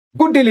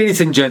Good day,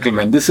 ladies and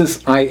gentlemen. This is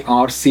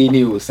IRC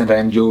News, and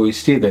I'm Joey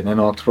Stephen, an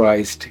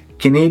authorized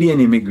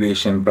Canadian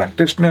immigration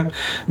practitioner,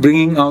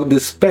 bringing out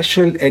this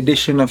special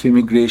edition of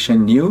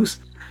immigration news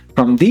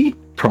from the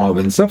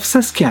province of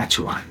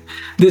Saskatchewan.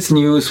 This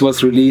news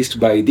was released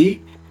by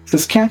the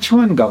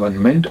Saskatchewan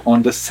government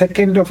on the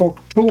 2nd of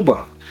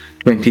October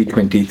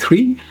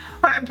 2023.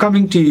 I am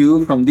coming to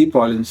you from the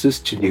province's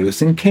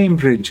studios in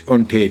Cambridge,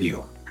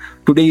 Ontario.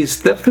 Today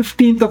is the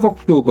 15th of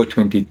October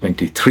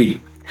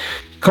 2023.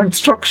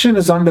 Construction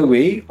is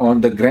underway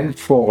on the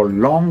Grenfell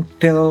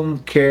long-term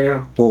care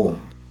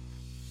home.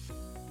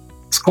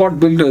 Scott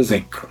Builders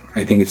Inc.,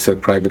 I think it's a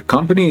private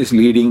company, is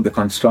leading the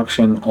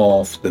construction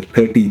of the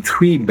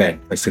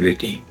 33-bed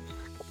facility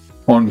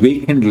on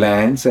vacant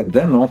lands at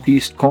the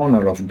northeast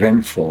corner of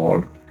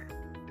Grenfell,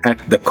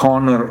 at the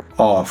corner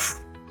of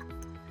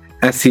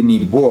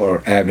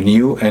Assinnibourg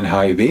Avenue and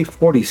Highway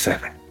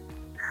 47.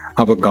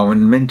 Our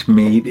government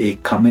made a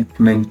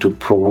commitment to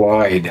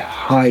provide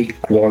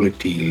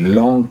high-quality,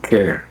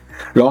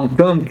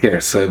 long-term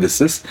care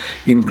services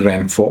in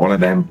Grenfell,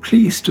 and I'm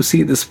pleased to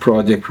see this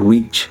project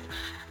reach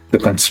the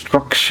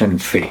construction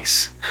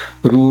phase.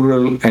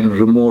 Rural and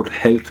Remote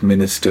Health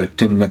Minister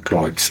Tim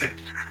McLeod said.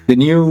 The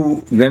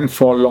new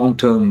Grenfell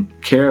long-term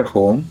care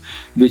home,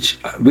 which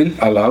will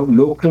allow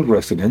local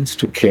residents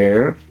to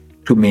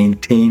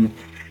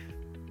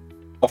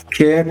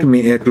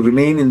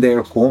remain in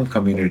their home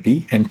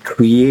community and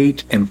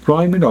create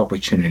employment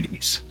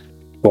opportunities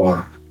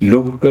for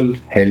local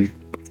health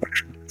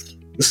professionals.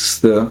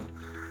 This is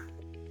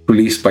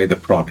released by the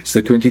province.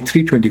 The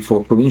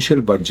 23-24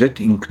 provincial budget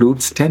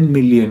includes $10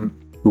 million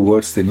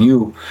towards the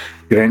new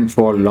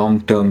Grenfell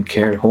long-term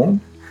care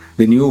home.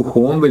 The new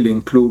home will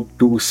include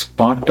 2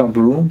 spa tub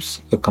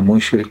rooms, a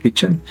commercial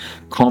kitchen,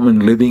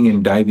 common living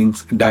and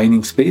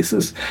dining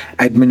spaces,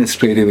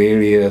 administrative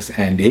areas,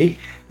 and a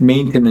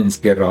maintenance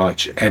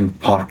garage and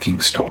parking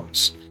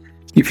stalls.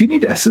 If you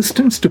need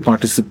assistance to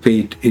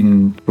participate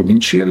in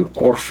provincial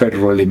or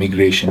federal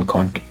immigration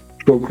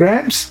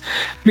programs,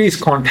 please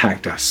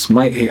contact us,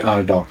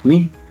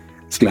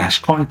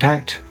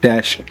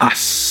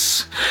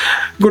 myar.me/contact-us.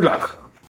 Good luck.